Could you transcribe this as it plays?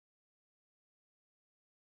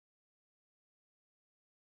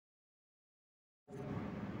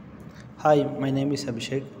Hi, my name is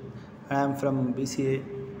Abhishek. I am from BCA.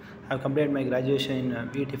 I have completed my graduation in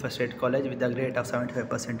VT First State College with a grade of 75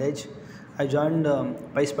 percentage. I joined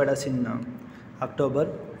Pyspiders in October,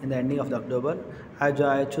 in the ending of the October.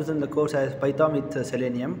 I chosen the course as Python with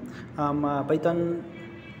Selenium. Python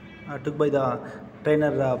took by the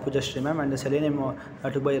trainer Pujashri ma'am, and the Selenium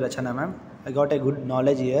took by Rachana ma'am. I got a good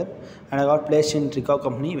knowledge here, and I got placed in Tricot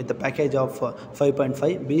company with the package of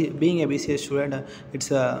 5.5. Being a BCA student, it's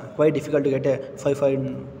quite difficult to get a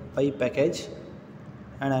 5.5 package,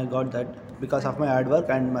 and I got that because of my hard work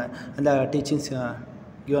and the teachings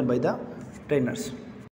given by the trainers.